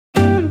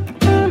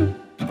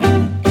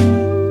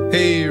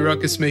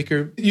Ruckus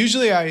Maker.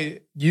 Usually I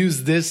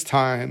use this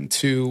time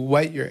to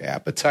whet your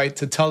appetite,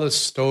 to tell a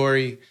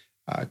story,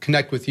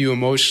 connect with you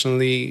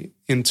emotionally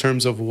in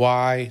terms of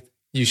why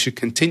you should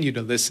continue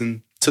to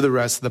listen to the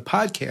rest of the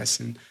podcast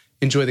and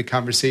enjoy the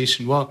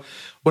conversation. Well,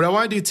 what I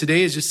want to do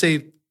today is just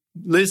say,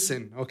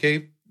 listen,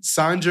 okay?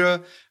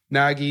 Sandra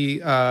Nagy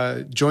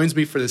joins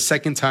me for the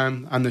second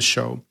time on the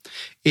show.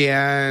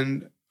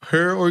 And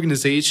her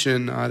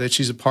organization that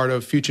she's a part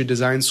of, Future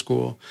Design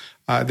School,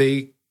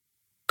 they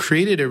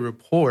created a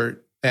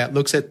report that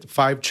looks at the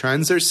 5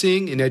 trends they're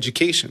seeing in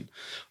education.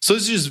 So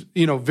this is,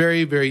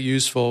 very, very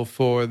useful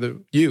for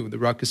the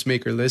Ruckus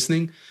Maker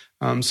listening.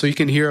 So you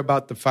can hear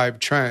about the 5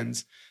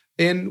 trends.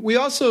 And we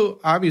also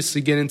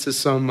obviously get into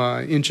some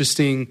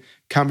interesting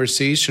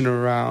conversation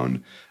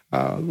around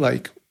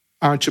like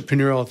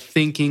entrepreneurial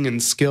thinking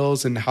and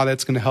skills and how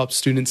that's going to help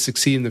students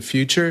succeed in the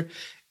future.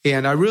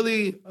 And I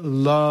really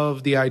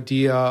love the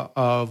idea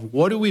of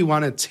what do we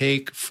want to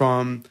take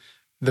from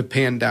the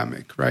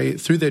pandemic, right?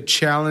 Through the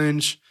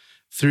challenge,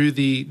 through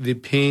the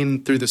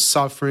pain, through the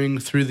suffering,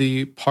 through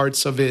the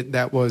parts of it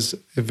that was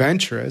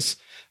adventurous,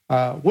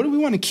 what do we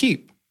want to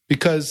keep?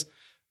 Because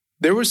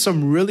there were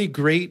some really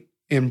great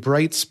and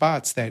bright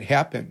spots that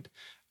happened.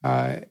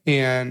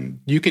 And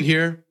you can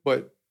hear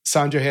what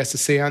Sandra has to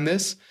say on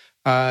this.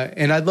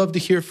 And I'd love to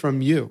hear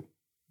from you.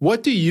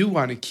 What do you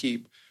want to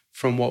keep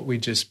from what we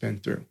just been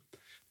through?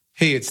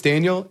 Hey, it's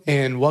Daniel,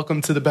 and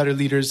welcome to the Better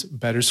Leaders,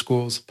 Better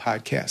Schools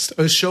podcast,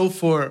 a show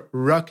for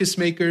ruckus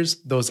makers,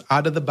 those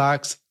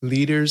out-of-the-box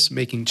leaders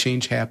making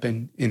change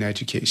happen in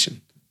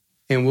education.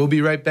 And we'll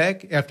be right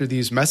back after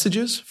these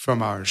messages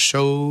from our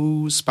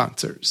show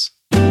sponsors.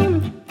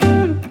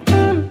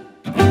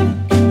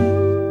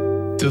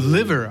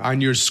 Deliver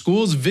on your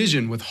school's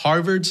vision with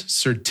Harvard's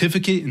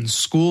Certificate in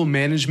School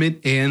Management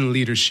and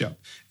Leadership,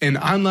 an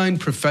online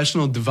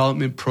professional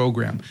development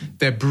program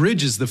that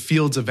bridges the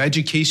fields of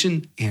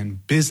education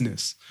and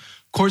business.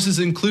 Courses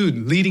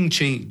include Leading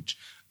Change,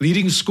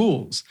 Leading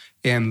Schools,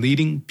 and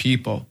Leading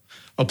People.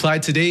 Apply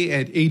today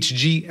at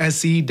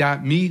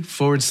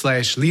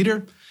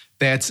hgse.me/leader.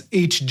 That's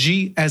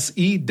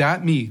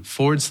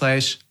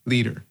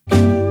hgse.me/leader.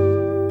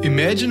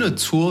 Imagine a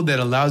tool that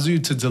allows you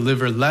to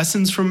deliver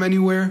lessons from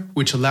anywhere,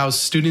 which allows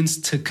students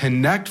to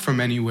connect from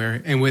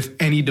anywhere and with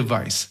any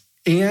device.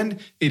 And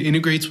it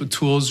integrates with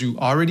tools you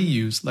already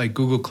use like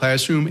Google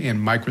Classroom and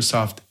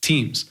Microsoft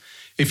Teams.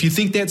 If you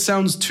think that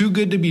sounds too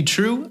good to be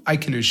true, I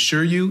can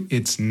assure you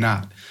it's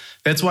not.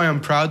 That's why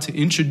I'm proud to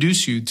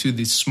introduce you to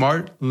the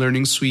Smart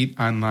Learning Suite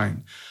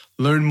online.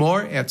 Learn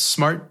more at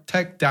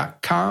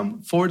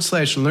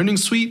smarttech.com/learning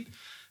suite.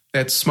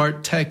 That's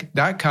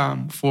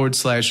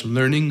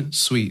smarttech.com/learning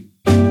suite.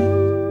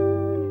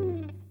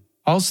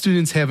 All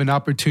students have an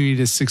opportunity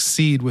to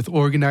succeed with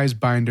Organized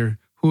Binder,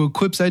 who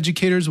equips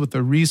educators with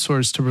a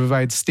resource to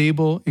provide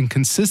stable and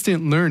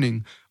consistent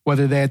learning,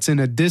 whether that's in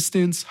a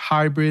distance,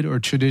 hybrid, or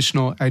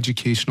traditional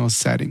educational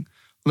setting.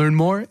 Learn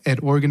more at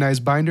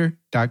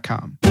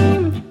organizedbinder.com.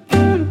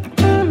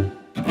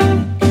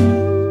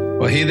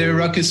 Well, hey there,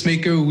 Ruckus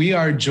Maker. We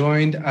are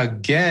joined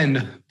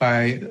again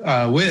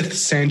with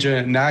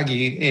Sandra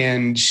Nagy,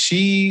 and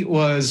she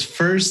was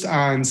first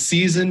on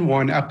season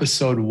 1,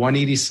 episode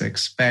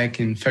 186 back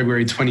in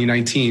February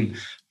 2019.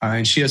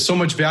 And she has so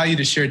much value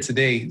to share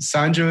today.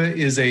 Sandra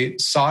is a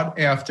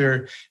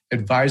sought-after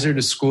advisor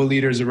to school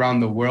leaders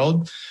around the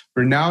world,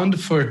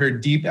 renowned for her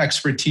deep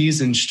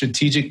expertise in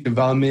strategic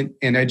development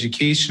and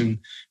education.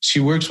 She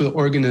works with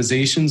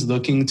organizations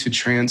looking to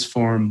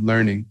transform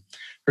learning.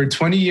 Her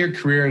 20-year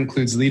career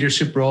includes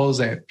leadership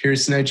roles at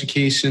Pearson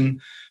Education,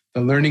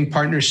 the Learning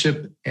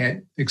Partnership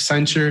at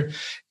Accenture,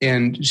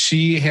 and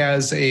she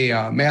has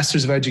a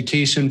Master's of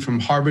Education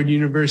from Harvard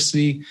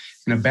University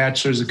and a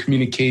Bachelor's of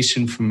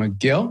Communication from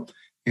McGill,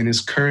 and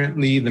is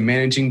currently the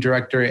Managing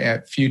Director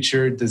at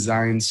Future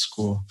Design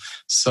School.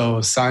 So,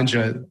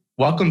 Sandra,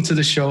 welcome to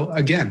the show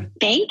again.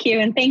 Thank you,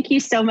 and thank you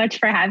so much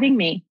for having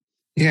me.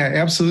 Yeah,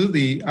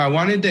 absolutely. I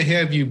wanted to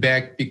have you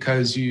back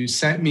because you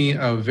sent me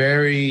a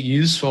very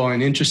useful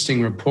and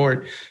interesting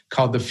report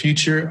called The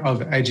Future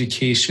of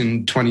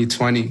Education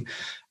 2020.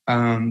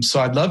 So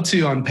I'd love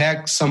to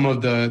unpack some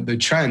of the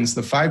trends,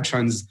 the 5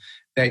 trends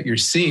that you're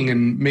seeing,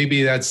 and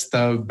maybe that's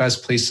the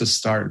best place to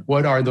start.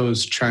 What are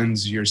those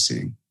trends you're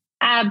seeing?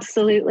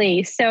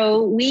 Absolutely.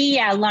 So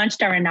we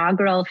launched our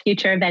inaugural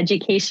Future of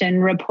Education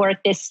report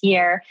this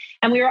year,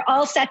 and we were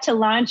all set to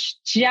launch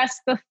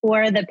just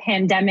before the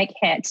pandemic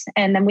hit.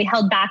 And then we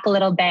held back a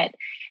little bit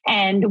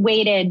and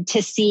waited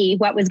to see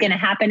what was going to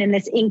happen in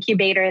this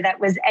incubator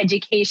that was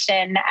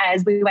education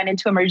as we went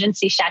into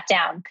emergency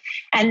shutdown.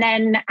 And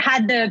then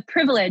had the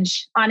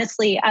privilege,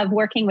 honestly, of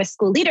working with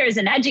school leaders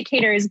and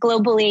educators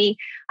globally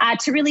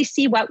to really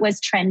see what was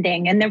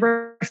trending. And there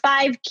were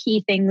 5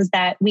 key things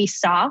that we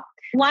saw.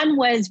 One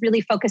was really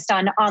focused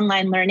on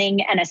online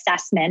learning and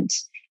assessment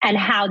and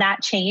how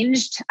that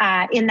changed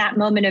in that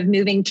moment of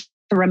moving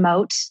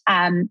remote.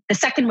 The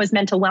second was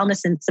mental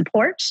wellness and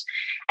support,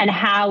 and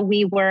how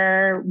we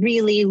were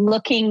really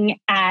looking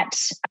at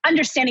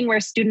understanding where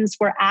students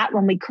were at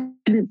when we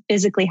couldn't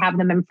physically have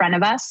them in front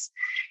of us.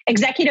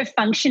 Executive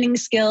functioning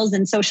skills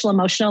and social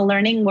emotional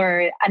learning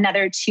were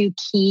another two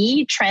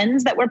key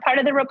trends that were part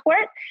of the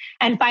report.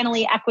 And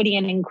finally, equity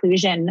and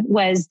inclusion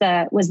was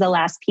the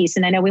last piece.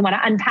 And I know we want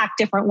to unpack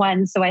different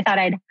ones, so I thought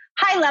I'd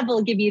high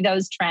level give you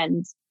those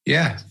trends.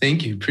 Yeah,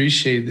 thank you.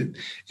 Appreciate it.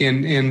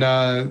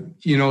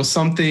 And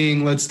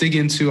something, let's dig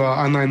into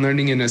online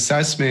learning and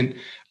assessment.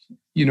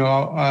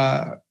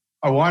 I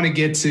want to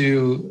get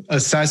to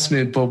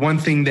assessment, but one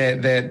thing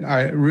that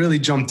I really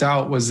jumped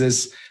out was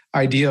this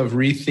idea of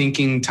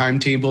rethinking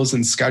timetables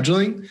and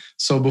scheduling.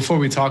 So before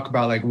we talk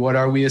about like, what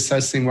are we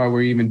assessing, why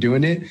we're even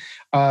doing it?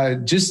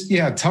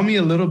 Tell me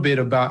a little bit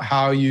about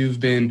how you've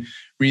been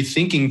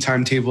rethinking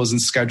timetables and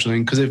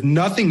scheduling. Because if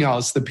nothing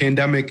else, the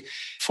pandemic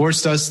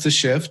forced us to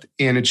shift,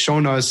 and it's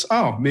shown us,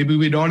 maybe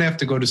we don't have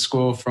to go to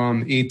school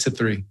from 8 to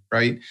 3,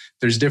 right?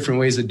 There's different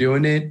ways of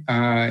doing it,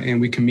 and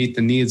we can meet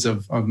the needs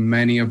of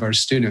many of our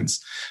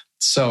students.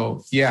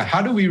 So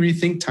how do we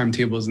rethink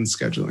timetables and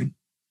scheduling?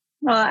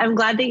 Well, I'm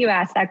glad that you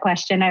asked that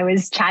question. I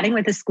was chatting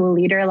with a school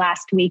leader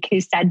last week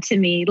who said to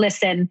me,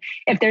 listen,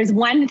 if there's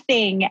one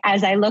thing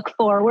as I look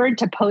forward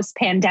to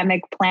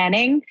post-pandemic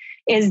planning,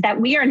 is that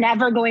we are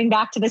never going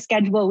back to the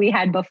schedule we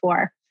had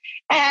before.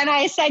 And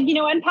I said,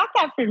 unpack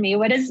that for me.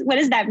 What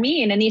does that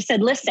mean? And he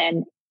said,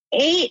 listen,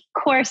 8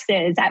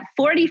 courses at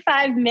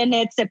 45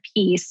 minutes a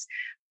piece,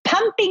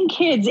 pumping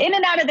kids in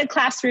and out of the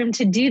classroom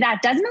to do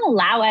that doesn't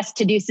allow us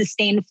to do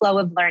sustained flow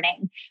of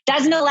learning,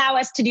 doesn't allow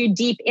us to do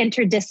deep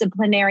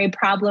interdisciplinary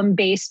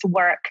problem-based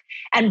work.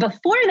 And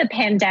before the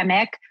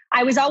pandemic,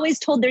 I was always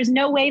told there's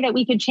no way that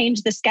we could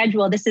change the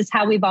schedule. This is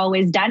how we've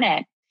always done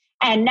it.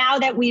 And now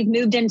that we've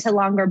moved into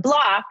longer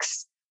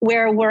blocks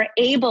where we're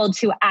able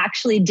to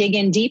actually dig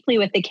in deeply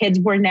with the kids,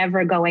 we're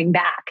never going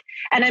back.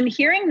 And I'm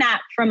hearing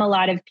that from a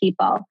lot of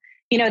people.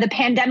 The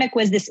pandemic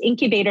was this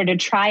incubator to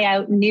try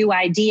out new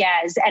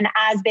ideas. And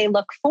as they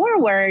look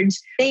forward,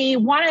 they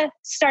want to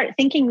start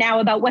thinking now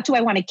about, what do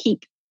I want to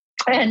keep?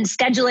 And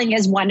scheduling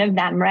is one of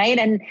them, right?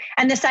 And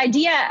this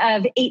idea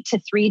of 8 to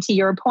 3, to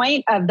your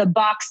point, of the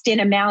boxed in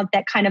amount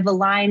that kind of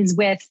aligns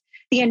with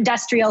the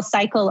industrial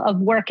cycle of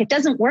work, it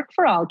doesn't work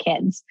for all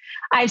kids.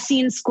 I've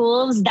seen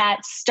schools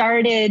that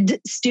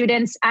started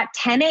students at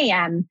 10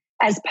 a.m.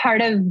 as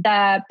part of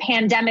the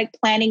pandemic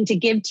planning to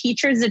give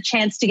teachers a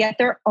chance to get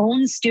their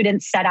own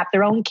students set up,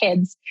 their own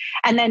kids.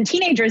 And then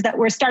teenagers that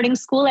were starting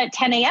school at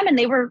 10 a.m. and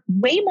they were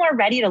way more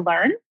ready to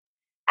learn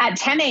at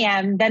 10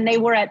 a.m. than they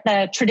were at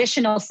the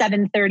traditional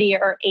 7:30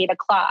 or 8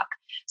 o'clock.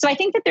 So I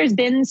think that there's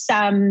been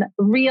some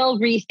real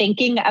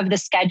rethinking of the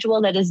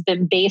schedule that has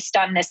been based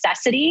on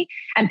necessity.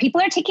 And people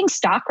are taking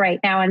stock right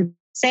now and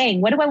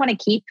saying, what do I want to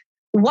keep?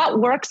 What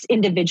works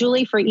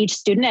individually for each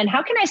student? And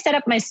how can I set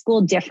up my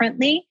school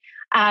differently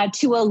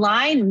to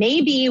align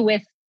maybe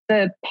with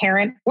the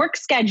parent work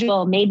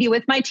schedule, maybe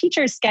with my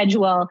teacher's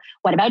schedule?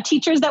 What about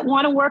teachers that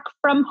want to work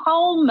from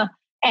home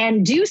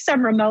and do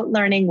some remote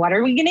learning? What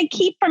are we going to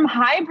keep from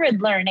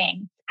hybrid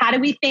learning? How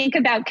do we think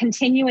about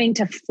continuing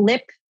to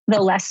flip the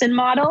lesson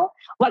model?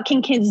 What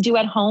can kids do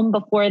at home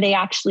before they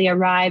actually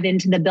arrive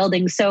into the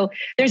building? So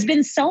there's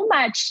been so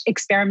much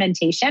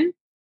experimentation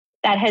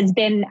that has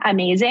been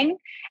amazing.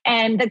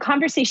 And the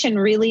conversation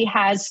really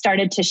has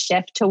started to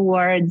shift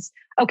towards,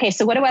 okay,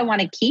 so what do I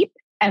want to keep?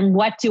 And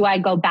what do I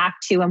go back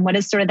to? And what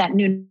does sort of that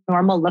new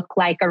normal look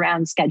like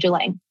around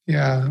scheduling?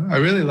 Yeah, I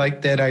really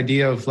like that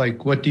idea of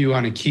like, what do you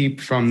want to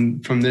keep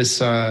from this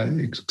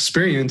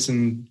experience,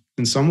 and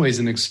in some ways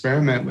an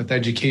experiment with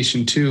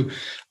education too.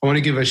 I want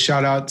to give a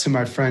shout out to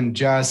my friend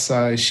Jess.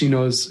 She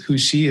knows who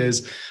she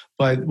is.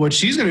 But what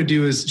she's going to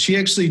do is she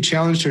actually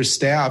challenged her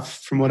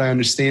staff, from what I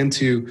understand,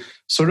 to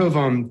sort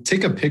of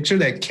take a picture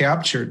that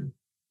captured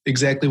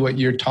exactly what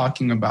you're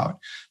talking about,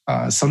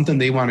 something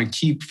they want to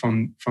keep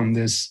from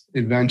this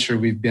adventure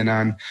we've been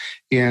on.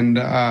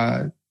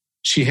 And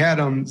she had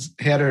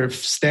her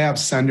staff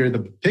send her the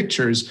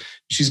pictures.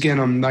 She's getting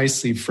them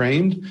nicely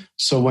framed.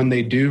 So when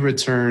they do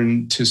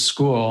return to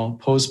school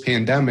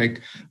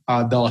post-pandemic,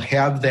 they'll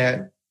have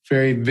that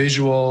very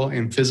visual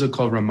and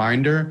physical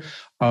reminder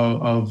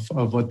of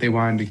what they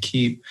wanted to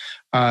keep.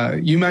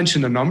 You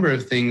mentioned a number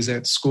of things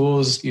that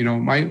schools,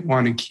 might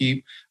want to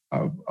keep.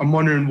 I'm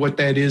wondering what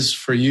that is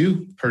for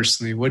you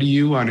personally. What do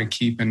you want to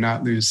keep and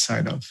not lose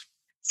sight of?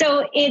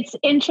 So it's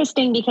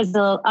interesting because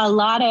a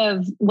lot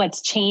of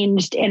what's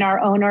changed in our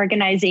own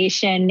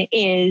organization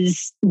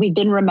is we've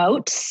been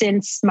remote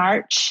since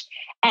March,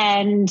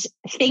 and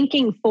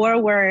thinking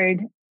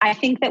forward, I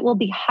think that we'll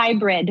be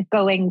hybrid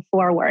going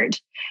forward,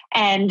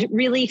 and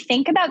really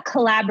think about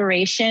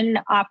collaboration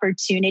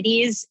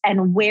opportunities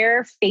and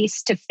where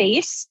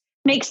face-to-face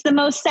makes the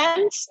most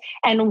sense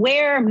and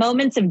where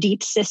moments of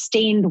deep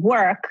sustained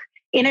work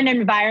in an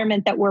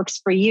environment that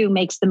works for you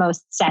makes the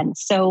most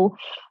sense. So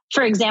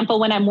for example,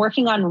 when I'm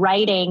working on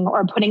writing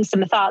or putting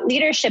some thought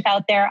leadership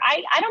out there,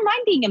 I don't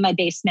mind being in my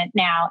basement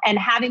now and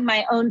having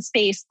my own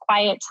space,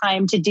 quiet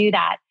time to do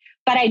that.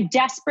 but I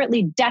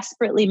desperately,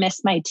 desperately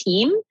miss my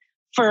team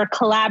for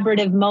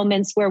collaborative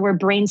moments where we're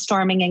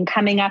brainstorming and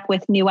coming up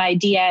with new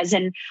ideas.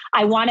 And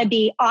I want to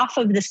be off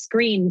of the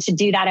screen to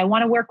do that. I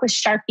want to work with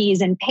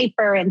Sharpies and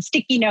paper and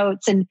sticky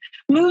notes and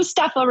move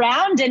stuff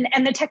around.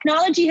 And the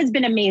technology has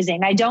been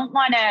amazing. I don't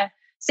want to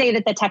say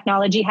that the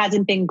technology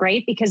hasn't been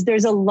great, because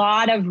there's a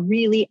lot of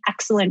really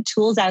excellent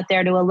tools out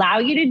there to allow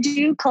you to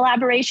do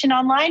collaboration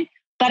online.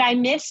 But I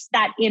miss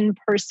that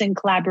in-person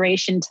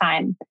collaboration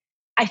time.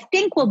 I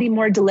think we'll be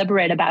more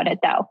deliberate about it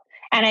though.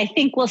 And I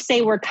think we'll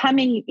say we're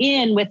coming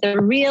in with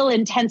a real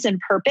intent and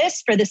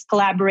purpose for this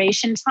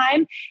collaboration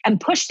time,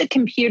 and push the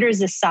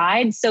computers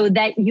aside so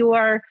that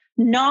you're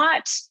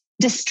not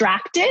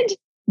distracted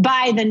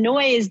by the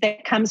noise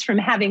that comes from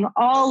having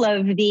all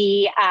of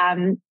the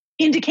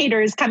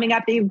indicators coming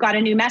up that you've got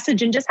a new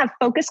message, and just have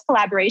focused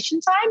collaboration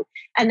time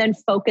and then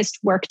focused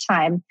work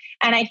time.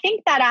 And I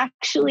think that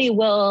actually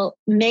will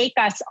make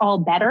us all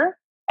better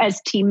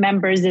as team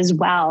members as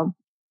well.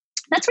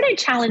 That's what I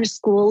challenge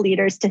school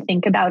leaders to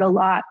think about a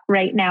lot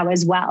right now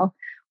as well.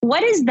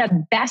 What is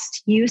the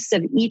best use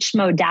of each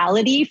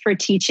modality for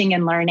teaching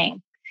and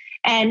learning?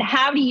 And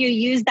how do you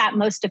use that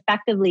most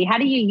effectively? How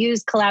do you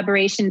use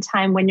collaboration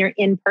time when you're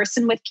in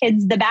person with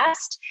kids the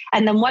best?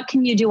 And then what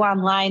can you do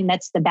online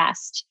that's the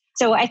best?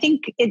 So I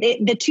think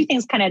the two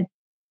things kind of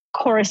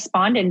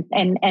correspond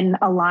and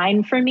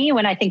align for me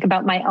when I think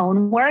about my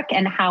own work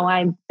and how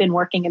I've been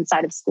working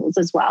inside of schools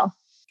as well.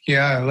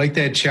 Yeah, I like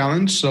that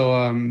challenge. So,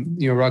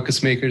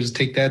 Ruckus Makers,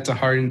 take that to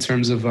heart in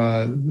terms of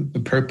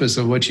the purpose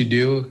of what you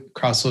do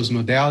across those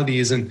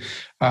modalities. And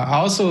I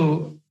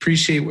also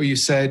appreciate what you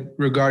said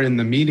regarding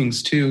the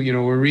meetings too.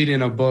 We're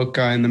reading a book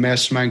in the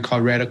Mastermind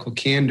called Radical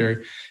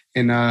Candor.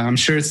 And I'm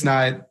sure it's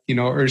not,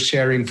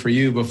 earth-shattering for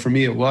you, but for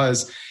me it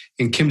was.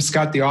 And Kim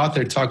Scott, the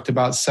author, talked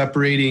about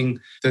separating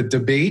the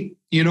debate,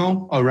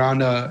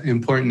 around an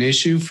important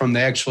issue from the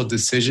actual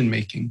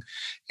decision-making.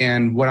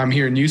 And what I'm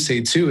hearing you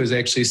say too is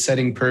actually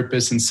setting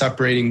purpose and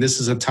separating. This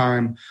is a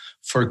time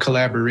for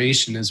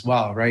collaboration as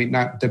well, right?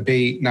 Not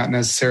debate, not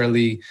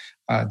necessarily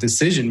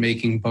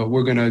decision-making, but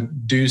we're going to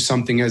do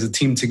something as a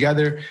team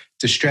together,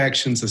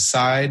 distractions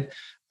aside.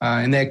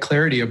 And that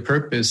clarity of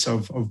purpose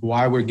of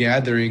why we're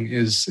gathering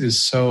is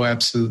so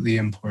absolutely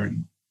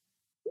important.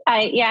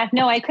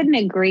 I couldn't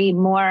agree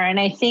more. And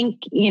I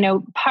think,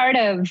 part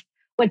of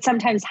what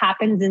sometimes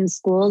happens in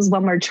schools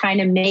when we're trying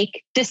to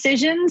make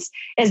decisions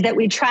is that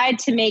we try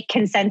to make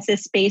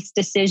consensus-based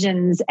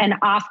decisions and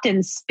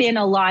often spin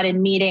a lot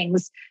in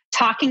meetings,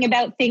 talking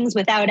about things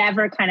without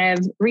ever kind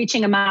of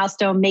reaching a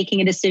milestone, making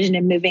a decision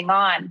and moving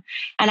on.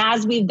 And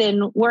as we've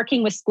been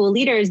working with school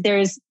leaders,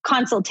 there's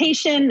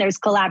consultation, there's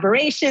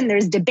collaboration,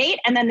 there's debate,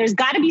 and then there's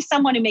got to be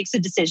someone who makes a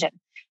decision.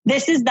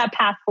 This is the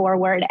path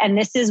forward, and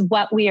this is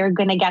what we are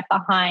going to get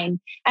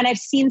behind. And I've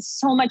seen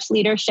so much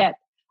leadership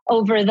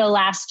over the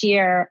last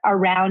year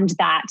around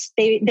that.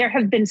 There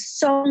have been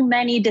so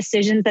many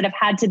decisions that have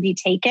had to be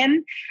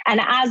taken.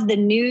 And as the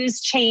news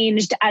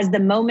changed, as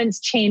the moments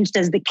changed,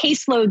 as the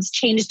caseloads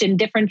changed in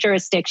different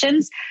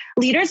jurisdictions,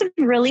 leaders have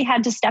really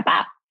had to step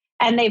up.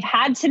 And they've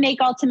had to make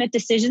ultimate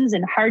decisions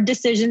and hard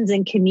decisions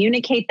and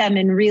communicate them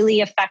in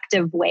really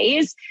effective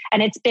ways.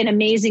 And it's been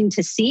amazing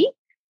to see.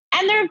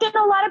 And there have been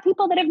a lot of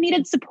people that have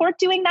needed support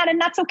doing that. And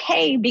that's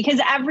okay,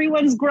 because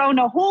everyone's grown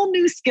a whole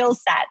new skill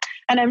set.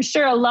 And I'm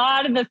sure a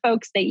lot of the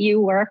folks that you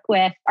work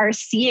with are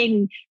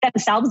seeing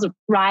themselves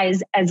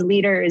rise as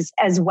leaders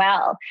as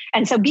well.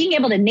 And so being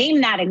able to name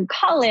that and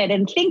call it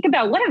and think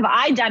about, what have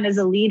I done as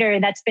a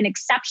leader that's been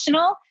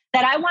exceptional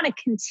that I want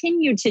to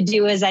continue to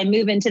do as I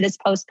move into this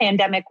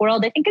post-pandemic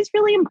world, I think is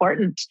really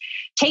important.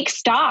 Take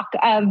stock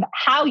of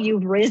how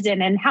you've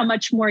risen and how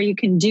much more you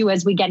can do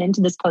as we get into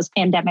this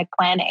post-pandemic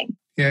planning.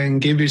 Yeah,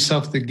 and give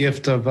yourself the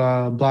gift of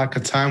a block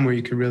of time where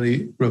you can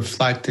really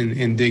reflect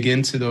and dig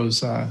into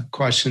those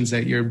questions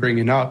that you're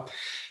bringing up.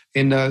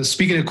 And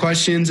speaking of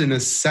questions and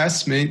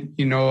assessment,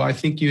 I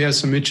think you have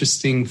some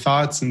interesting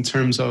thoughts in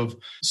terms of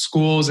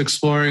schools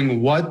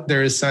exploring what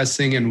they're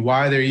assessing and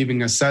why they're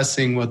even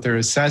assessing what they're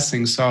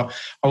assessing. So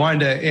I wanted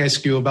to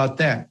ask you about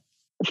that.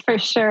 For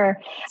sure.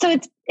 So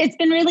it's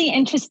been really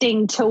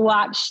interesting to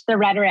watch the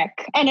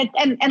rhetoric. And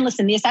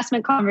listen, the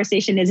assessment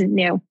conversation isn't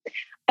new.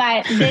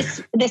 But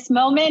this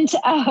moment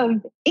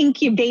of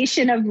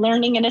incubation of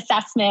learning and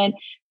assessment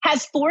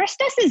has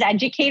forced us as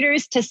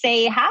educators to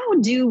say, how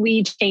do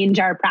we change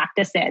our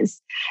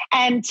practices?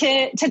 And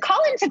to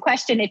call into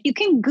question, if you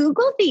can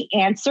Google the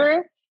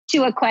answer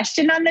to a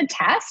question on the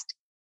test,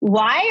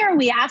 why are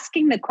we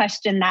asking the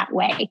question that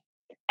way?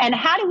 And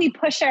how do we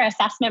push our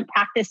assessment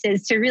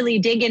practices to really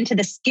dig into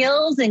the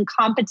skills and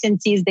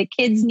competencies that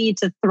kids need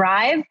to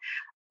thrive,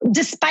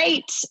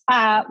 despite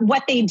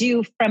what they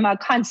do from a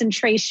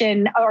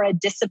concentration or a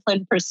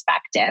discipline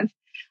perspective?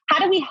 How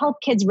do we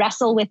help kids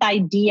wrestle with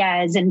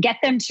ideas and get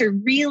them to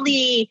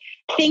really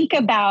think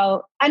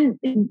about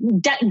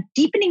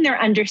deepening their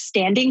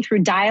understanding through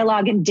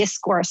dialogue and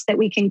discourse that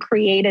we can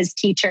create as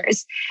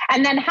teachers.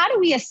 And then how do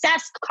we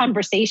assess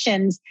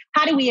conversations?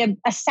 How do we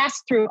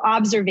assess through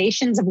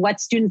observations of what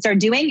students are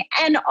doing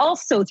and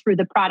also through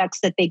the products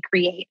that they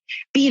create?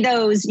 Be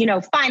those,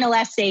 final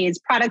essays,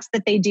 products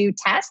that they do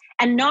test,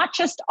 and not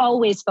just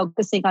always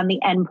focusing on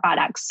the end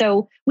product.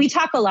 So we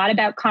talk a lot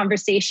about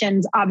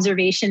conversations,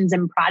 observations,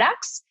 and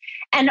products.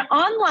 And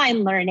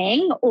online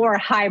learning or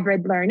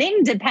hybrid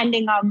learning,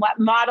 depending on what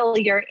model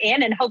you're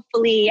in. And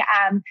hopefully,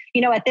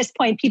 at this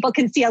point, people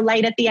can see a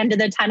light at the end of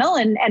the tunnel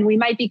and we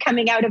might be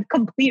coming out of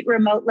complete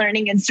remote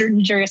learning in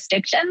certain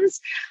jurisdictions.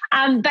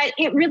 But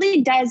it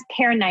really does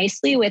pair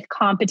nicely with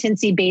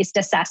competency-based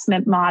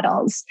assessment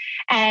models.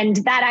 And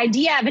that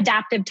idea of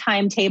adaptive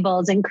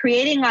timetables and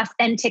creating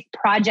authentic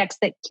projects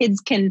that kids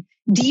can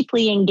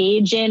deeply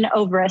engage in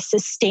over a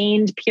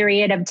sustained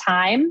period of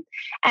time.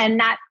 And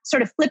that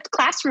sort of flipped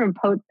classroom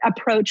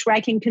approach where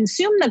I can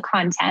consume the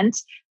content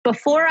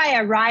before I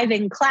arrive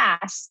in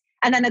class.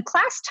 And then the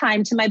class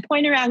time, to my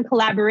point around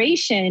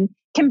collaboration,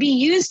 can be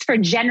used for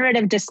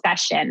generative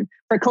discussion,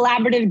 for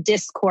collaborative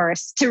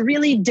discourse, to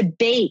really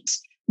debate.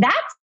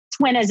 That's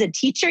when, as a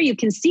teacher, you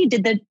can see,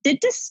 did the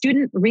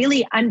student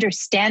really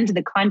understand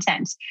the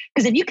content?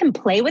 Because if you can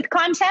play with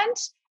content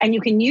and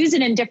you can use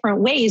it in different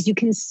ways, you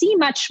can see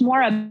much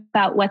more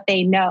about what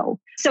they know.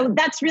 So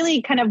that's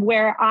really kind of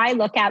where I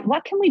look at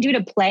what can we do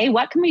to play?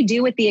 What can we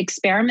do with the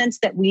experiments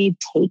that we've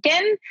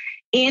taken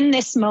in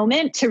this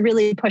moment to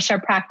really push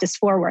our practice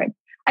forward?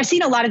 I've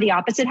seen a lot of the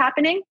opposite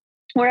happening,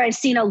 where I've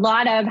seen a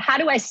lot of how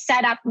do I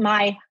set up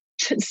my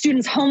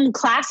students' home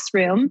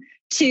classroom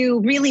to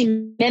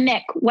really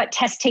mimic what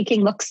test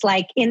taking looks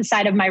like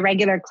inside of my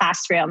regular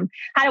classroom?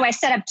 How do I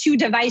set up 2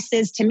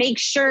 devices to make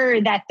sure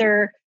that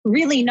they're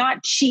really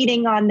not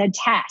cheating on the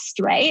test,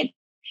 right?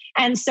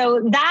 And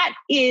so that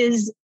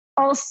is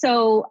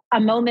also a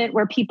moment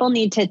where people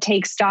need to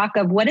take stock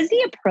of what is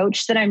the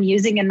approach that I'm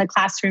using in the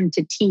classroom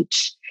to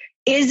teach?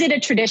 Is it a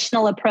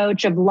traditional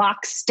approach of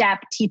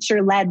lockstep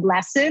teacher-led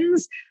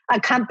lessons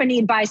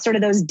accompanied by sort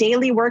of those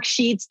daily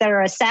worksheets that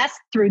are assessed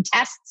through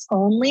tests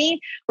only,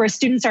 where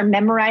students are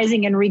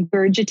memorizing and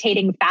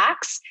regurgitating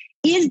facts?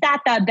 Is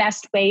that the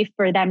best way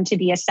for them to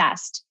be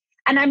assessed?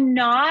 And I'm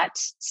not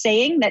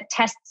saying that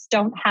tests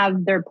don't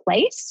have their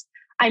place.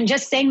 I'm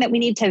just saying that we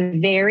need to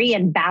vary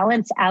and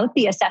balance out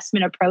the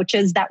assessment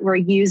approaches that we're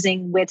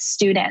using with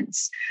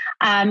students,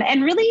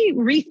 and really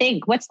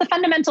rethink what's the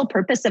fundamental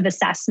purpose of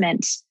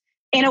assessment.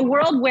 In a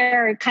world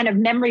where kind of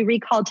memory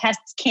recall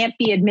tests can't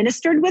be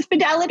administered with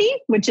fidelity,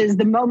 which is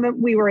the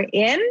moment we were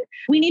in,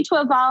 we need to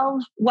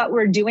evolve what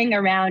we're doing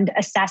around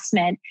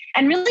assessment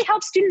and really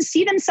help students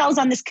see themselves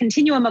on this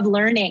continuum of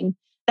learning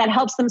that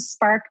helps them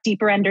spark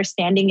deeper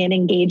understanding and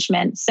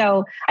engagement.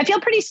 So I feel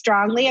pretty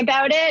strongly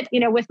about it.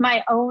 With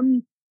my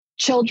own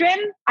children,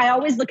 I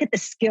always look at the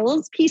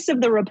skills piece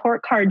of the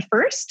report card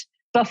first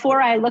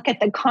before I look at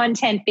the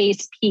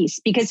content-based piece.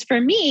 Because for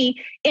me,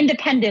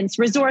 independence,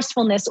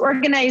 resourcefulness,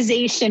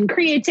 organization,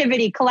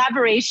 creativity,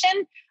 collaboration,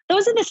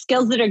 those are the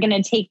skills that are going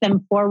to take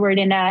them forward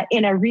in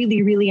a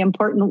really, really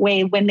important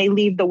way when they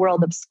leave the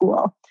world of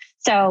school.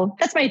 So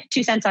that's my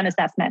 2 cents on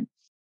assessment.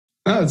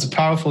 Oh, it's a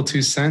powerful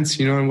 2 cents,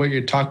 and what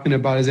you're talking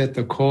about is at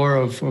the core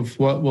of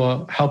what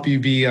will help you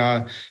be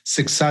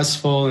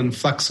successful and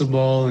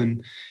flexible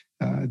and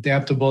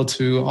adaptable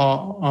to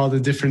all the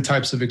different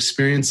types of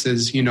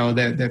experiences,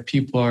 that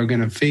people are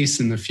going to face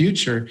in the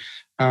future.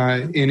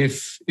 And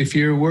if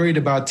you're worried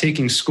about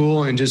taking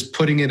school and just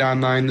putting it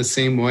online the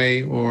same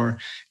way, or,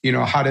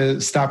 how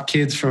to stop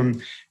kids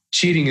from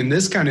cheating and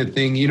this kind of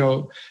thing,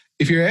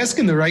 if you're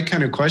asking the right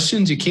kind of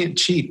questions, you can't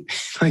cheat.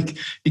 Like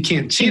you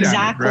can't cheat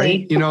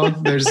exactly. on it,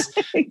 right? There's,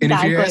 exactly. And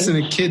if you're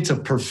asking a kid to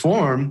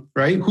perform,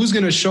 right, who's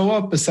going to show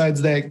up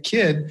besides that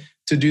kid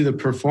to do the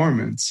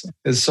performance?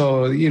 And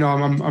so,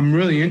 I'm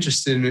really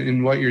interested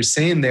in what you're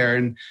saying there.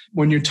 And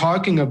when you're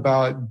talking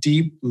about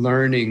deep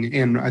learning,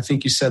 and I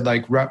think you said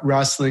like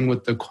wrestling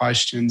with the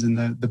questions and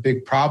the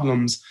big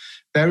problems,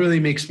 that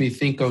really makes me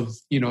think of,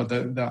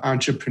 the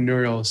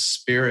entrepreneurial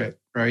spirit,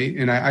 right?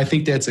 And I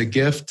think that's a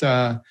gift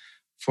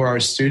for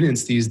our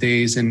students these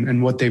days,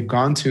 and what they've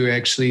gone to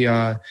actually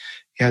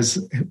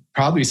has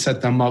probably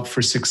set them up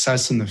for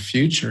success in the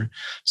future.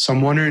 So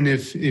I'm wondering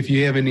if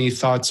you have any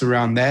thoughts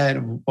around that,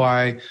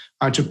 why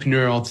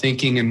entrepreneurial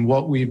thinking and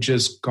what we've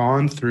just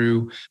gone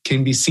through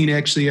can be seen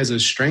actually as a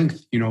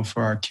strength,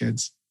 for our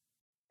kids.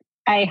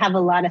 I have a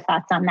lot of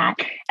thoughts on that,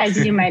 as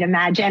you might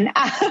imagine.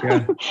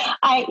 Yeah.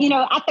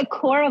 At the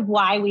core of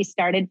why we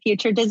started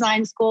Future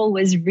Design School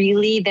was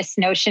really this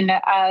notion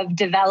of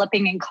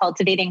developing and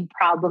cultivating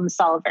problem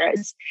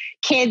solvers,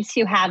 kids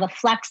who have a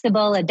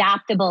flexible,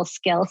 adaptable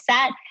skill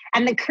set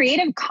and the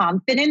creative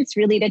confidence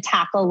really to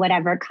tackle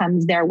whatever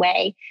comes their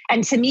way.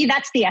 And to me,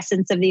 that's the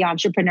essence of the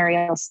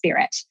entrepreneurial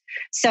spirit.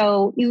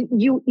 So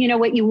you know,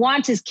 what you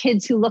want is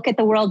kids who look at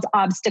the world's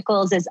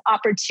obstacles as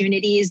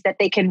opportunities that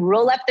they can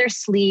roll up their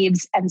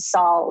sleeves and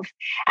solve,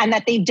 and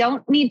that they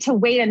don't need to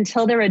wait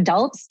until they're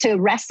adults to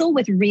wrestle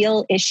with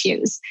real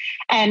issues.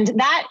 And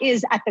that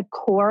is at the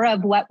core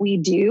of what we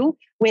do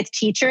with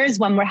teachers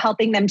when we're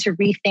helping them to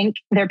rethink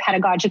their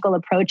pedagogical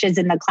approaches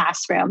in the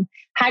classroom.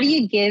 How do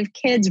you give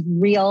kids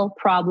real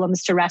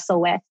problems to wrestle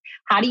with?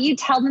 How do you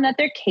tell them that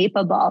they're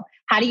capable?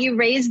 How do you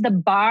raise the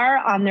bar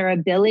on their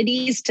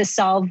abilities to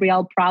solve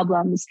real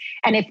problems?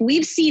 And if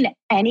we've seen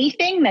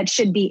anything that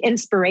should be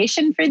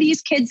inspiration for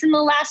these kids in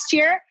the last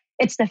year,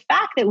 it's the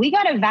fact that we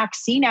got a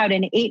vaccine out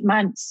in 8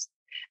 months.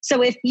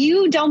 So if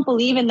you don't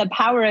believe in the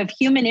power of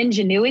human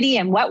ingenuity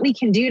and what we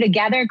can do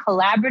together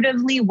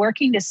collaboratively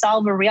working to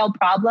solve a real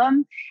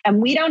problem,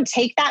 and we don't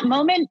take that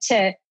moment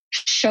to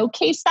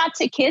showcase that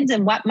to kids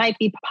and what might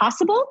be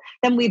possible,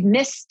 then we've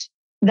missed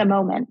the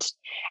moment.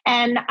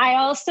 And I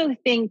also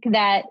think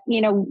that, you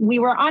know, we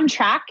were on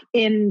track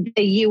in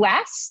the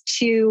US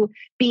to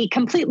be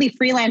completely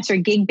freelance or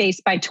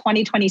gig-based by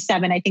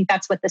 2027. I think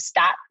that's what the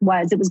stat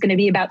was. It was going to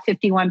be about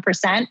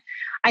 51%.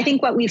 I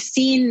think what we've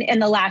seen in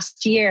the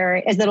last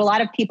year is that a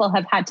lot of people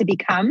have had to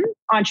become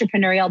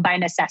entrepreneurial by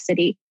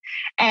necessity.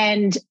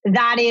 And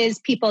that is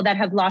people that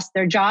have lost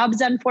their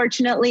jobs,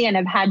 unfortunately, and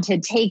have had to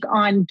take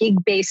on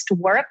gig-based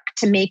work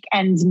to make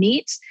ends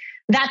meet.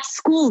 That's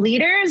school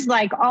leaders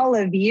like all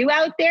of you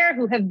out there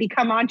who have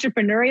become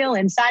entrepreneurial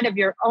inside of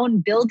your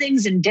own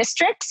buildings and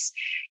districts.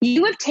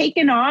 You have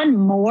taken on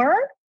more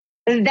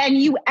than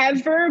you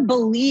ever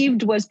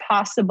believed was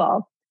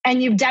possible.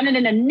 And you've done it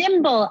in a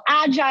nimble,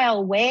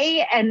 agile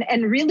way and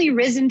really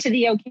risen to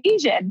the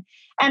occasion.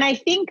 And I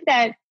think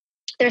that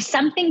there's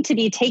something to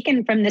be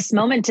taken from this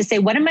moment to say,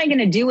 what am I going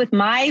to do with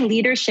my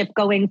leadership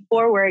going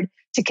forward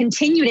to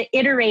continue to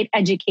iterate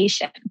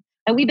education?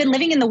 And we've been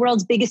living in the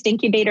world's biggest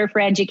incubator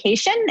for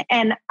education.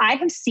 And I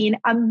have seen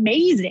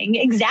amazing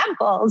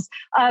examples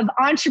of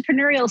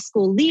entrepreneurial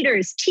school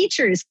leaders,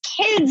 teachers,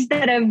 kids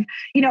that have,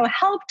 you know,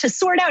 helped to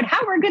sort out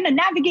how we're going to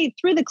navigate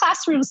through the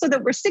classroom so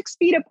that we're 6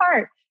 feet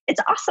apart. It's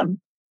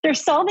awesome. They're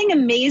solving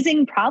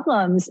amazing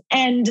problems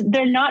and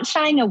they're not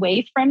shying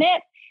away from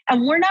it.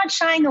 And we're not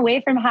shying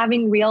away from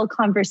having real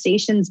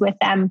conversations with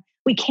them.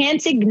 We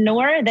can't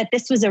ignore that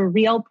this was a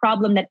real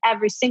problem that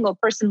every single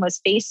person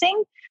was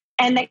facing,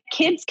 and that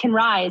kids can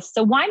rise.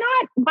 So why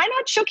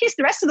not showcase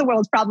the rest of the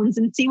world's problems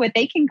and see what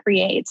they can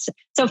create?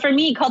 So for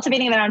me,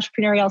 cultivating that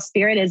entrepreneurial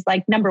spirit is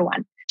like number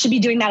one. Should be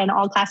doing that in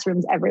all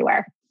classrooms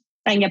everywhere.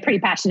 I get pretty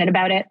passionate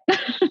about it.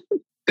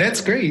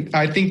 That's great.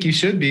 I think you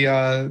should be,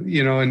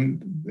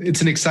 and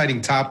it's an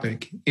exciting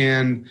topic.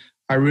 And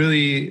I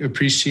really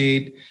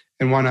appreciate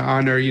and want to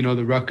honor,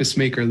 the Ruckus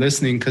Maker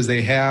listening, because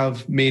they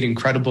have made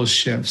incredible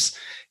shifts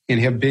and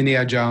have been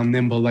agile and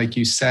nimble, like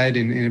you said,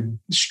 and have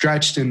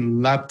stretched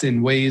and leapt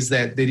in ways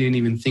that they didn't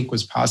even think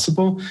was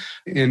possible.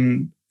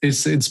 And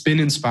it's been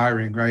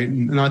inspiring, right?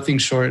 Nothing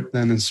short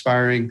than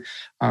inspiring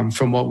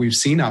from what we've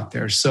seen out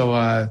there.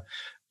 So,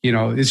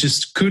 it's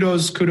just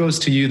kudos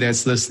to you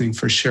that's listening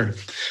for sure.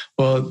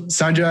 Well,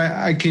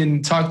 Sandra, I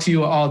can talk to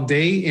you all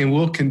day and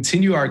we'll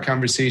continue our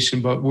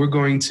conversation, but we're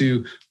going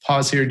to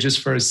pause here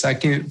just for a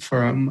second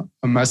for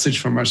a message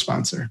from our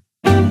sponsor.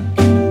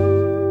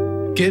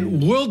 Get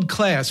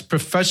world-class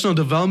professional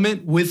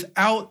development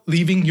without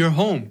leaving your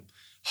home.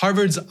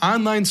 Harvard's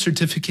online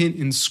certificate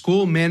in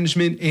school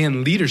management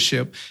and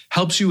leadership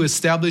helps you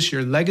establish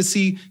your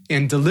legacy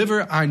and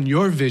deliver on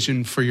your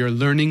vision for your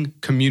learning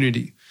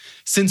community.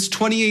 Since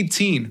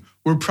 2018,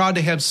 we're proud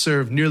to have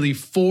served nearly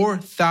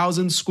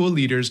 4,000 school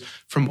leaders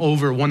from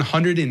over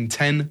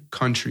 110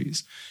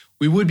 countries.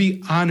 We would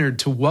be honored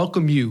to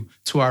welcome you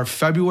to our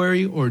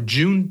February or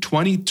June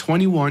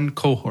 2021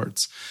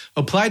 cohorts.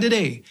 Apply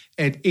today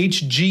at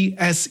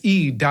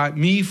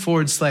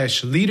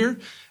hgse.me/leader.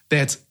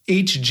 That's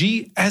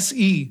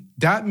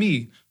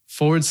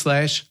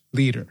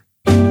hgse.me/leader.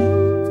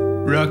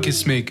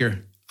 Ruckus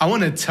Maker. I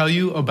want to tell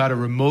you about a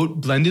remote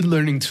blended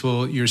learning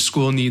tool your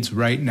school needs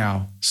right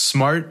now,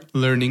 Smart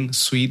Learning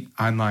Suite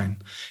Online.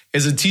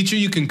 As a teacher,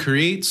 you can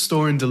create,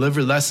 store, and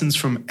deliver lessons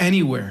from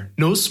anywhere,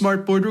 no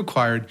smartboard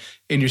required,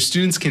 and your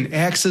students can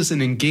access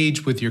and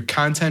engage with your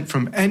content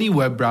from any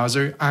web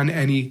browser on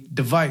any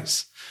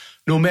device.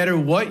 No matter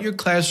what your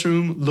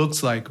classroom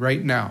looks like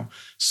right now,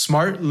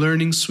 Smart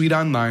Learning Suite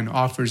Online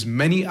offers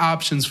many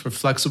options for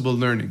flexible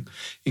learning,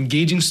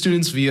 engaging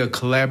students via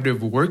collaborative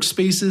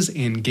workspaces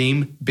and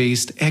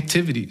game-based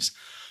activities.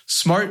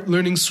 Smart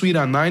Learning Suite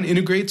Online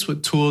integrates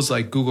with tools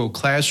like Google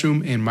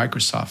Classroom and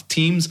Microsoft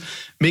Teams,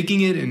 making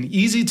it an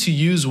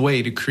easy-to-use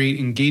way to create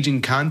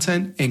engaging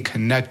content and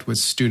connect with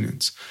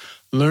students.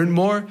 Learn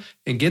more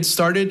and get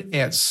started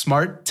at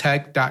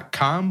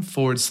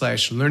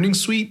smarttech.com/learning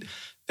suite.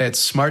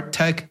 That's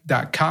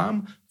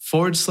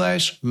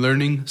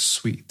smarttech.com/learning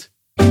suite.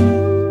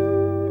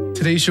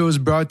 Today's show is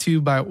brought to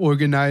you by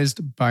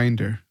Organized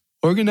Binder.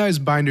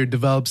 Organized Binder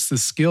develops the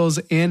skills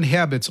and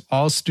habits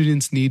all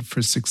students need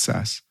for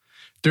success.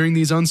 During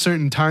these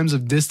uncertain times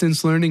of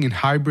distance learning and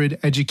hybrid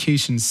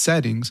education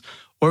settings,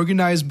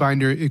 Organized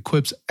Binder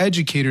equips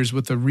educators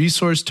with a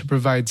resource to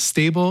provide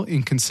stable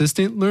and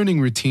consistent learning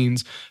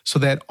routines so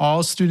that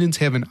all students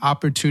have an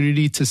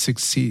opportunity to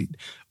succeed,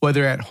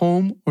 whether at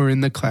home or in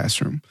the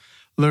classroom.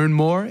 Learn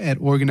more at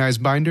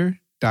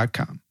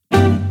organizedbinder.com.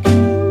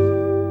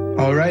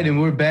 All right, and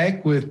we're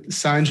back with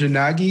Sandra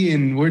Nagy,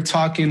 and we're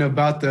talking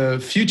about the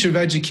future of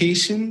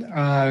education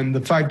and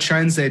the 5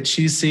 trends that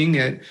she's seeing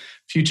at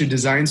Future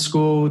Design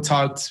School.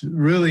 Talked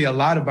really a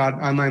lot about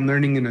online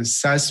learning and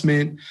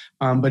assessment,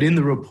 but in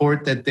the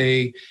report that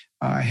they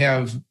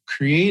have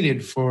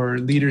created for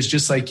leaders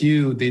just like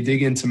you, they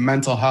dig into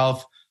mental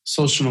health,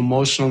 social and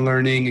emotional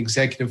learning,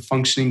 executive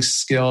functioning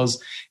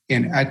skills,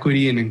 and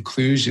equity and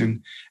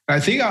inclusion. I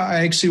think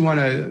I actually want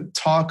to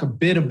talk a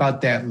bit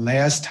about that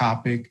last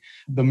topic,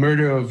 the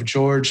murder of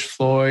George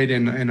Floyd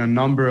and a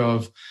number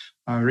of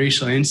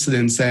racial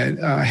incidents that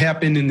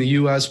happened in the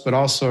U.S., but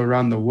also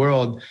around the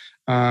world.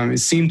 It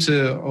seemed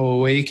to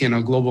awaken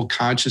a global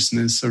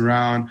consciousness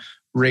around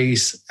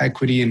race,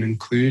 equity, and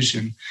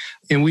inclusion.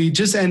 And we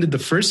just ended the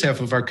first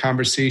half of our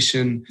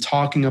conversation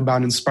talking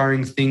about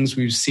inspiring things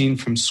we've seen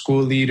from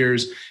school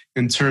leaders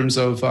in terms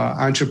of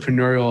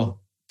entrepreneurial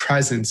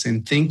presence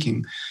and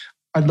thinking.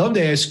 I'd love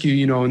to ask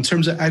you, in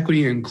terms of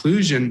equity and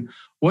inclusion,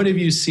 what have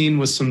you seen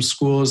with some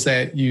schools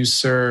that you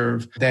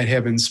serve that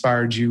have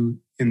inspired you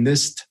in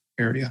this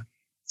area?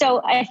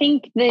 So I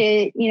think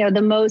the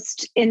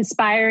most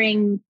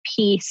inspiring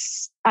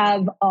piece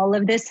of all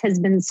of this has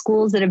been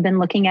schools that have been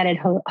looking at it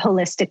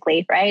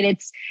holistically, right?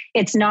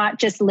 It's not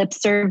just lip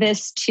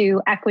service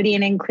to equity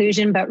and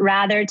inclusion, but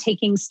rather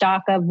taking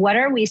stock of what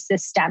are we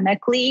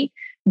systemically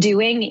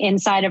doing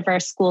inside of our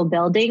school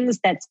buildings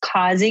that's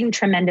causing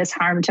tremendous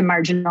harm to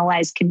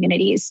marginalized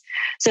communities.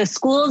 So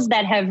schools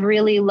that have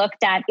really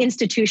looked at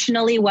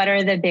institutionally, what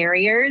are the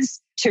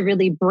barriers to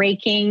really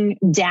breaking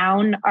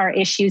down our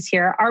issues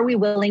here? Are we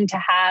willing to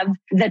have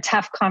the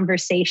tough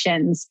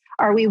conversations?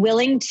 Are we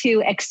willing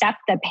to accept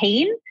the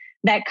pain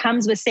that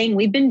comes with saying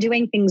we've been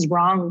doing things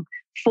wrong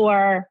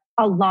for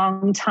a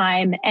long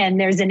time, and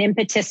there's an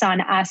impetus on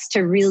us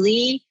to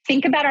really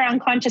think about our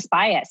unconscious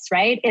bias,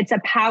 right? It's a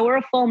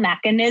powerful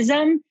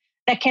mechanism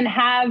that can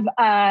have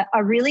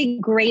a really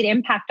great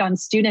impact on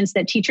students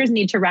that teachers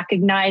need to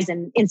recognize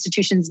and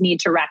institutions need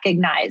to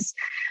recognize.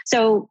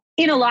 So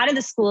in a lot of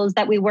the schools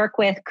that we work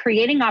with,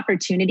 creating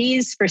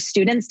opportunities for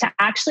students to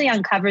actually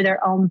uncover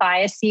their own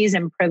biases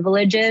and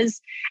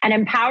privileges and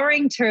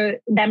empowering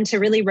them to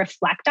really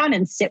reflect on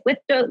and sit with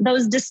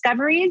those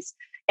discoveries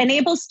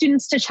enables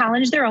students to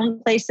challenge their own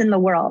place in the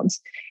world.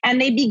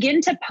 And they begin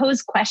to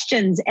pose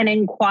questions and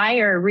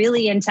inquire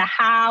really into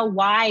how,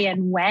 why,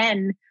 and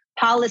when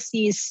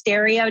policies,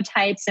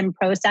 stereotypes, and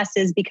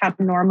processes become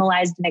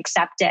normalized and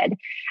accepted.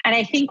 And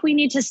I think we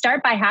need to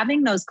start by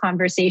having those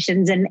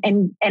conversations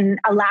and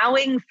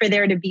allowing for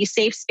there to be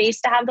safe space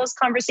to have those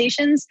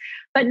conversations,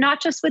 but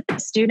not just with the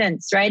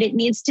students, right? It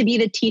needs to be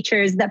the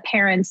teachers, the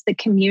parents, the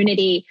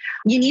community.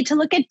 You need to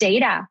look at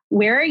data.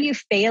 Where are you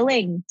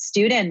failing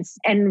students?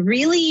 And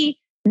really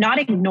not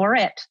ignore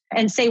it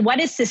and say,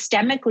 what is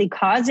systemically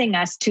causing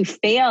us to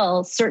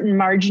fail certain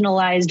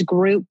marginalized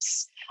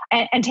groups?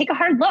 And take a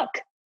hard look.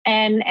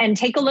 And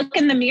take a look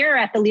in the mirror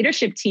at the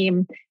leadership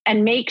team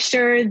and make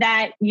sure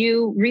that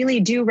you really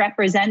do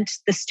represent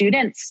the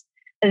students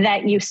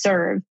that you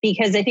serve.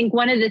 Because I think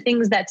one of the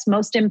things that's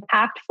most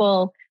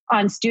impactful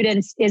on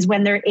students is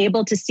when they're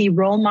able to see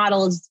role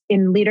models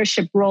in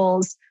leadership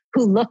roles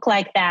who look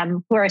like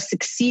them, who are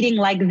succeeding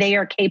like they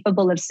are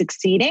capable of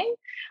succeeding.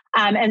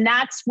 And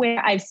that's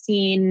where I've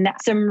seen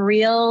some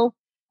real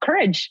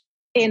courage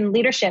in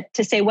leadership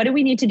to say, what do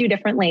we need to do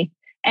differently?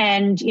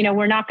 And,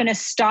 we're not going to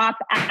stop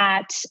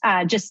at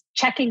just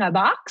checking a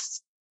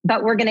box,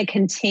 but we're going to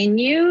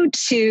continue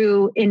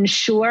to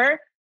ensure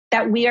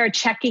that we are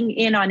checking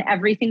in on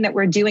everything that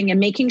we're doing and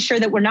making sure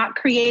that we're not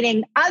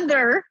creating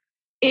other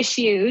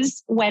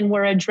issues when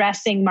we're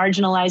addressing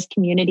marginalized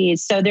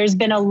communities. So there's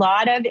been a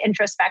lot of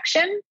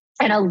introspection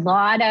and a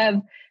lot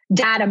of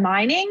data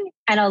mining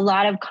and a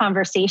lot of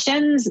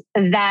conversations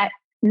that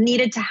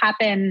needed to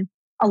happen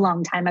a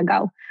long time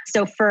ago.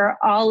 So for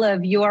all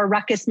of your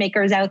ruckus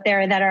makers out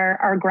there that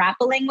are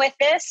grappling with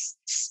this,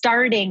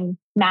 starting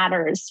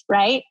matters,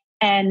 right?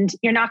 And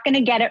you're not going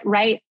to get it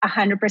right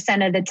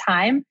 100% of the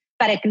time,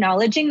 but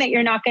acknowledging that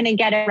you're not going to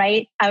get it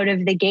right out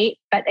of the gate,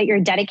 but that you're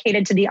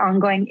dedicated to the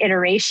ongoing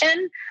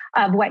iteration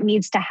of what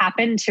needs to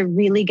happen to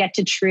really get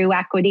to true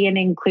equity and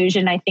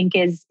inclusion, I think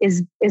is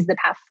the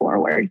path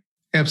forward.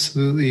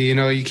 Absolutely.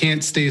 You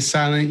can't stay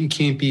silent. You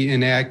can't be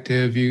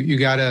inactive. You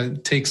got to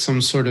take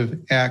some sort of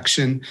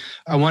action.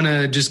 I want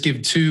to just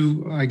give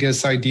 2,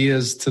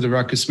 ideas to the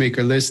ruckus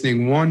maker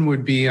listening. One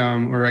would be,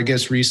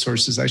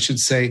 resources, I should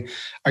say.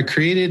 I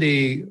created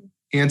a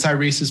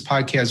anti-racist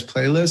podcast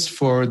playlist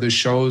for the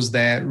shows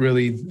that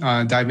really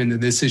dive into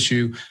this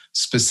issue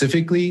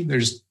specifically.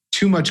 There's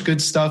too much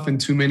good stuff and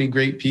too many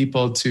great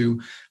people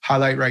to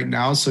highlight right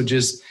now. So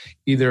just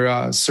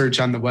either search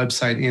on the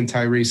website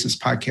Anti-Racist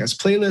Podcast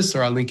Playlist,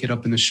 or I'll link it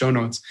up in the show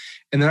notes.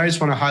 And then I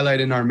just want to highlight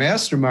in our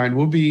mastermind,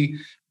 we'll be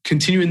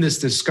continuing this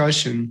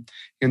discussion.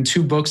 And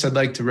 2 books I'd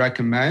like to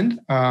recommend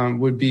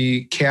would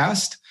be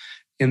Caste,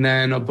 and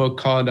then a book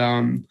called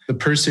The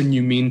Person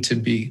You Mean to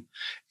Be.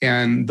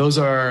 And those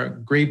are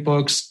great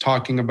books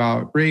talking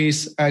about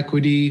race,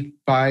 equity,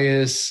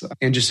 bias,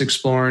 and just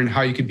exploring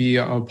how you could be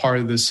a part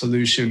of the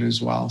solution as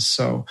well.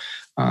 So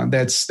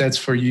that's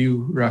for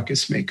you,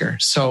 Ruckus Maker.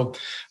 So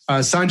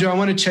Sandra, I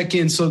want to check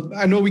in. So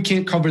I know we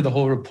can't cover the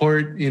whole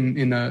report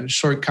in a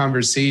short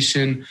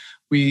conversation.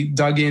 We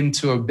dug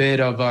into a bit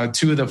of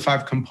 2 of the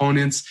 5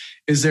 components.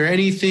 Is there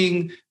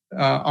anything,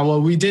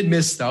 well, we did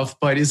miss stuff,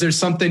 but is there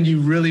something you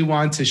really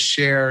want to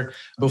share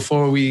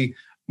before we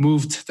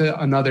move to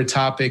another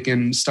topic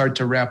and start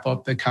to wrap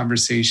up the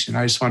conversation?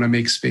 I just want to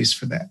make space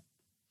for that.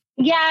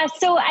 Yeah.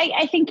 So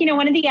I think,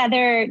 one of the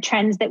other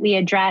trends that we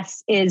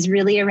address is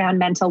really around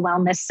mental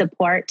wellness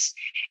support,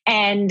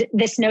 and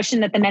this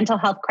notion that the mental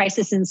health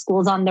crisis in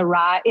schools is on the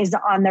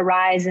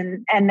rise,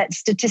 and that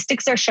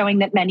statistics are showing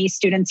that many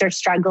students are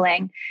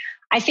struggling.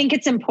 I think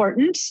it's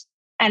important.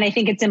 And I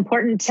think it's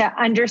important to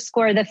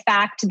underscore the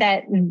fact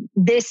that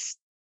this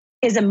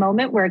is a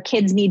moment where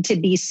kids need to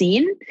be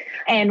seen,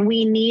 and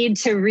we need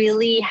to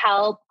really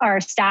help our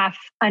staff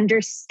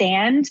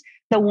understand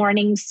the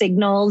warning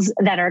signals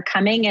that are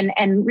coming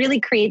and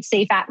really create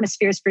safe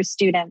atmospheres for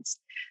students.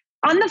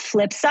 On the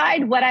flip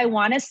side, what I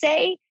want to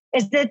say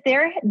is that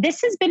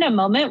this has been a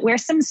moment where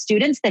some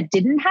students that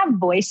didn't have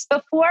voice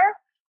before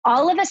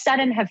all of a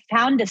sudden have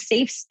found a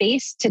safe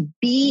space to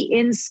be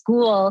in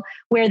school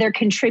where they're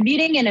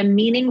contributing in a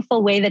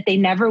meaningful way that they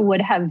never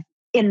would have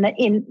in the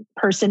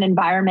in-person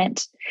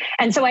environment.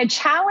 And so I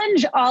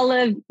challenge all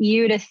of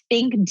you to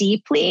think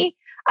deeply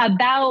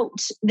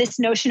about this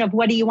notion of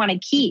what do you want to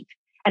keep?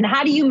 And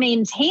how do you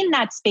maintain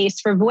that space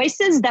for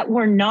voices that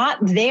were not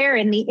there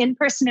in the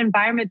in-person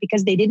environment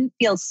because they didn't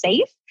feel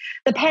safe?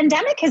 The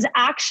pandemic has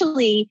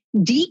actually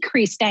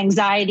decreased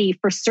anxiety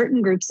for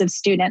certain groups of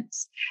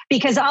students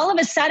because all of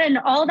a sudden,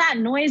 all that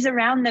noise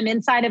around them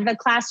inside of a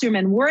classroom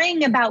and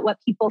worrying about what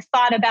people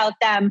thought about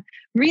them,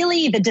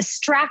 really the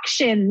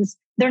distractions,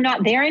 they're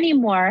not there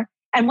anymore.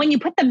 And when you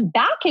put them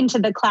back into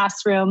the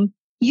classroom,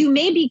 you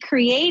may be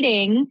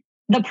creating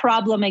the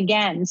problem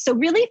again. So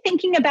really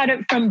thinking about it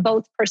from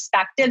both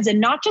perspectives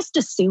and not just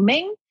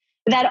assuming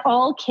that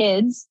all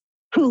kids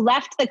who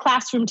left the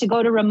classroom to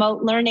go to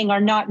remote learning are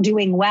not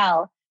doing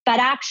well, but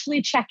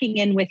actually checking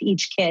in with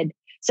each kid.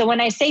 So when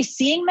I say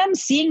seeing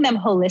them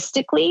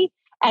holistically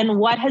and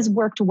what has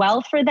worked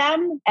well for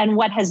them and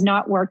what has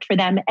not worked for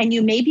them. And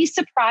you may be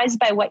surprised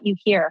by what you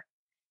hear.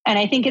 And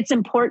I think it's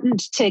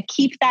important to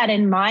keep that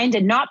in mind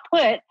and not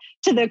put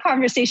to the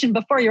conversation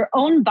before your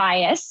own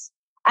bias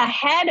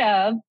ahead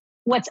of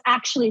what's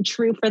actually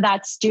true for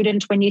that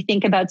student when you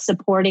think about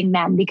supporting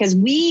them, because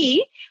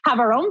we have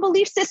our own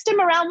belief system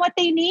around what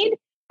they need.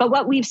 But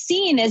what we've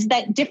seen is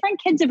that different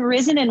kids have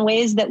risen in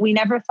ways that we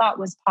never thought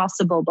was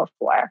possible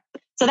before.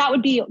 So that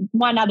would be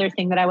one other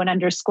thing that I would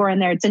underscore in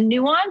there. It's a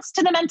nuance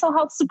to the mental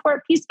health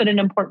support piece, but an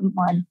important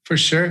one. For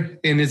sure.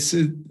 And it's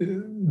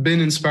been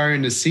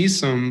inspiring to see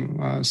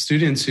some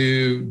students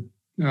who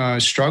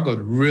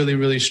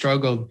really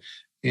struggled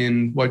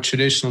in what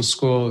traditional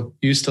school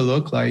used to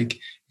look like,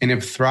 and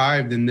have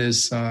thrived in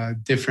this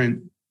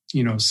different,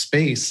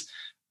 space.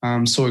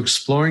 So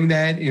exploring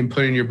that and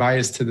putting your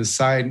bias to the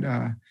side,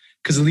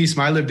 because at least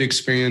my lived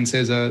experience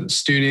as a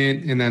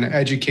student and then an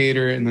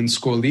educator and then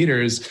school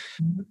leaders,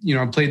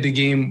 I played the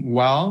game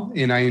well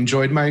and I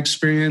enjoyed my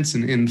experience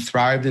and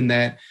thrived in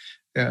that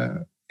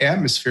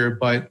atmosphere,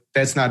 but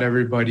that's not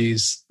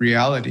everybody's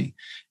reality.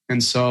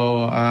 And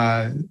so,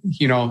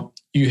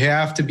 you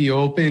have to be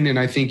open. And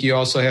I think you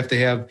also have to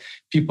have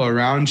people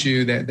around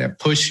you that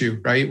push you,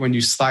 right? When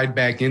you slide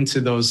back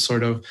into those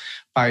sort of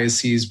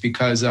biases,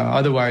 because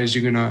otherwise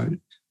you're going to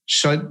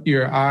shut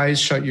your eyes,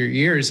 shut your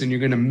ears, and you're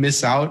going to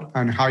miss out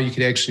on how you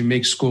could actually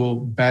make school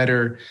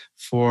better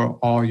for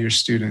all your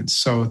students.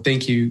 So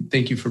thank you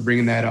for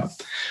bringing that up.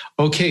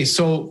 Okay.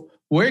 So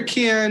where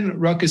can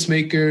Ruckus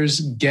Makers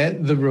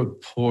get the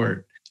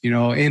report?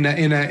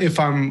 If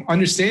I'm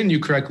understanding you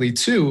correctly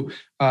too,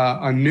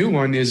 a new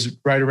one is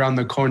right around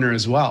the corner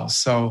as well.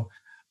 So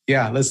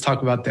yeah, let's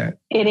talk about that.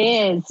 It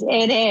is.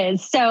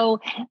 So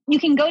you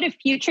can go to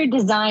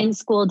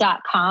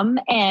futuredesignschool.com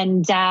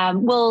and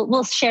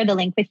we'll share the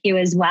link with you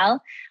as well.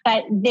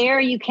 But there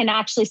you can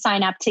actually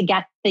sign up to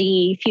get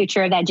the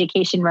Future of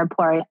Education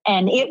report.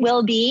 And it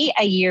will be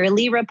a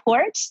yearly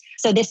report.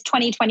 So this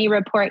 2020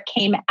 report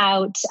came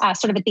out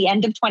sort of at the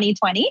end of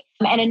 2020.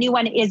 And a new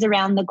one is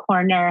around the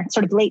corner,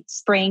 sort of late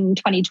spring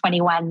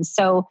 2021.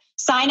 So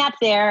sign up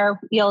there.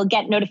 You'll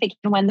get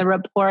notification when the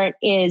report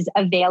is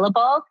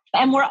available.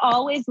 And we're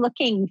always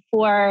looking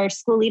for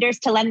school leaders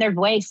to lend their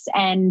voice.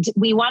 And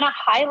we want to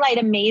highlight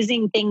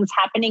amazing things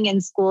happening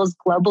in schools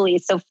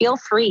globally. So feel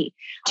free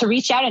to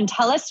reach out and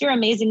tell us your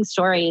amazing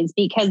stories,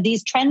 because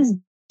these trends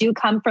do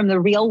come from the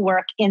real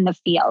work in the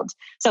field.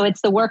 So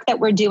it's the work that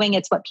we're doing.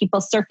 It's what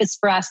people surface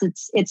for us.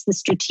 It's the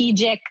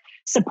strategic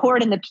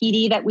support and the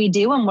PD that we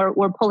do. And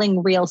we're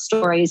pulling real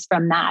stories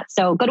from that.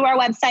 So go to our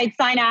website,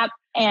 sign up.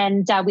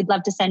 And we'd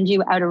love to send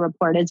you out a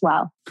report as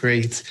well.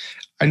 Great.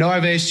 I know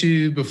I've asked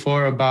you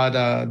before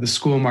about the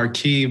school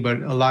marquee,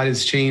 but a lot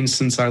has changed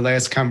since our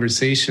last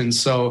conversation.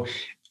 So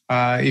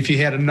if you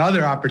had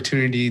another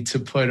opportunity to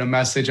put a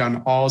message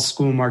on all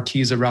school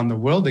marquees around the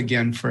world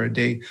again for a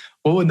day,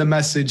 what would the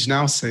message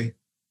now say?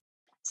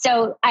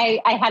 So I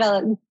had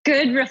a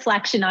good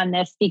reflection on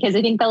this because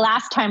I think the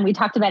last time we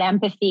talked about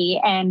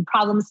empathy and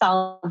problem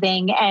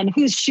solving and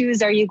whose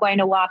shoes are you going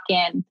to walk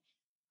in,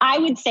 I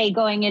would say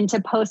going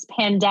into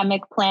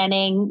post-pandemic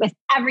planning with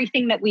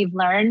everything that we've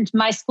learned,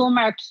 my school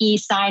marquee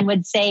sign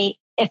would say,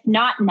 if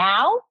not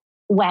now,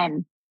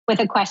 when? With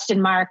a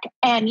question mark.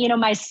 And,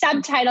 my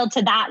subtitle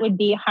to that would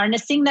be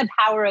harnessing the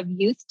power of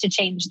youth to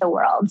change the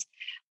world.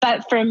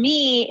 But for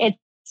me, it's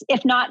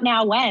if not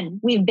now, when?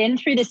 We've been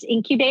through this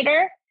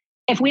incubator.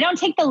 If we don't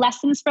take the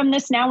lessons from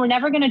this now, we're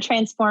never going to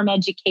transform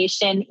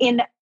education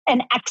in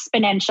an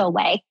exponential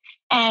way.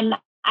 And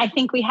I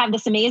think we have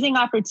this amazing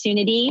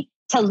opportunity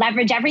to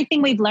leverage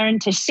everything we've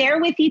learned, to share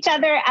with each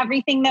other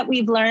everything that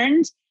we've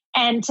learned,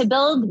 and to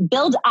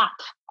build up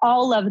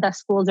all of the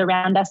schools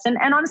around us and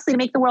honestly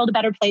make the world a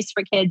better place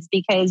for kids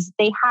because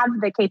they have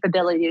the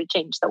capability to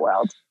change the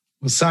world.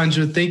 Well,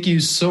 Sandra, thank you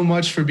so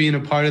much for being a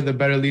part of the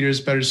Better Leaders,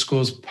 Better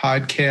Schools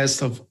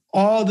podcast. Of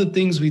all the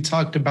things we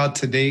talked about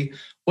today,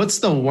 what's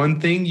the one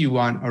thing you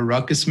want a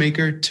ruckus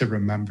maker to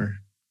remember?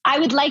 I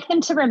would like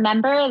them to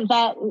remember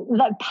that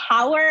the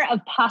power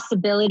of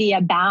possibility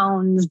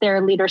abounds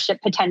their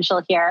leadership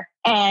potential here,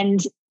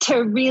 and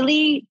to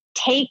really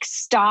take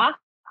stock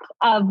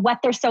of what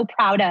they're so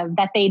proud of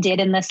that they did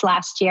in this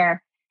last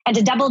year, and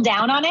to double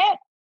down on it,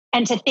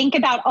 and to think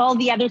about all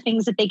the other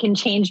things that they can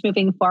change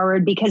moving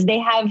forward, because they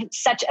have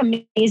such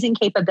amazing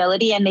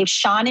capability and they've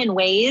shone in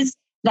ways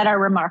that are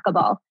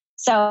remarkable.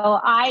 So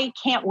I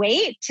can't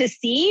wait to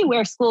see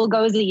where school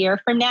goes a year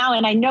from now.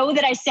 And I know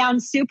that I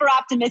sound super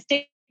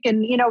optimistic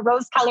and,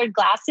 rose-colored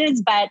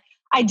glasses, but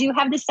I do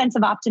have this sense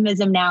of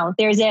optimism now.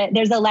 There's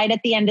a light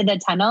at the end of the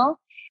tunnel,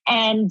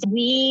 and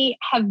we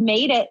have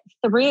made it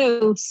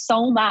through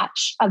so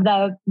much of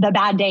the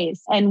bad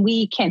days, and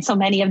so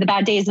many of the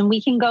bad days, and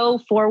we can go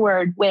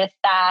forward with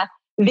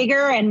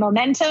vigor and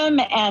momentum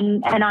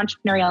and an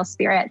entrepreneurial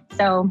spirit.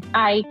 So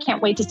I can't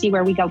wait to see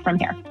where we go from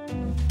here.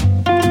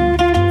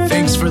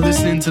 Thanks for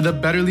listening to the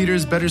Better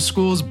Leaders, Better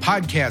Schools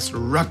podcast,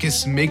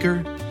 Ruckus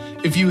Maker.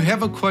 If you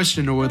have a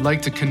question or would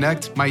like to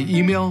connect, my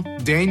email,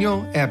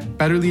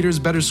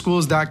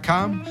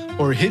 daniel@betterleadersbetterschools.com,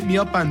 or hit me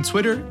up on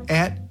Twitter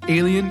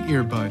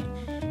 @AlienEarbud.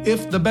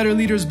 If the Better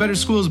Leaders, Better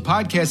Schools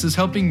podcast is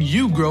helping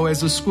you grow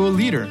as a school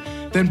leader,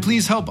 then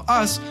please help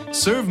us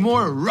serve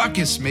more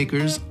ruckus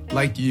makers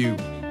like you.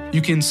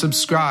 You can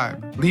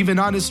subscribe, leave an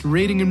honest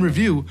rating and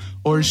review,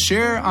 or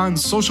share on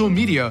social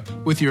media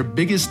with your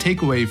biggest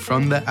takeaway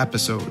from the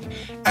episode.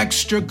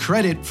 Extra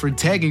credit for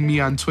tagging me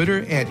on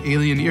Twitter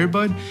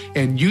 @AlienEarbud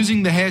and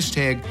using the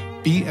hashtag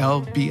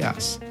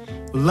BLBS.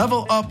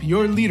 Level up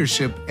your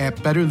leadership at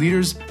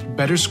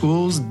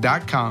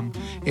betterleadersbetterschools.com,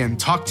 and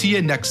talk to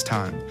you next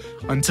time.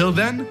 Until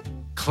then,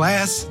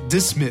 class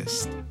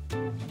dismissed.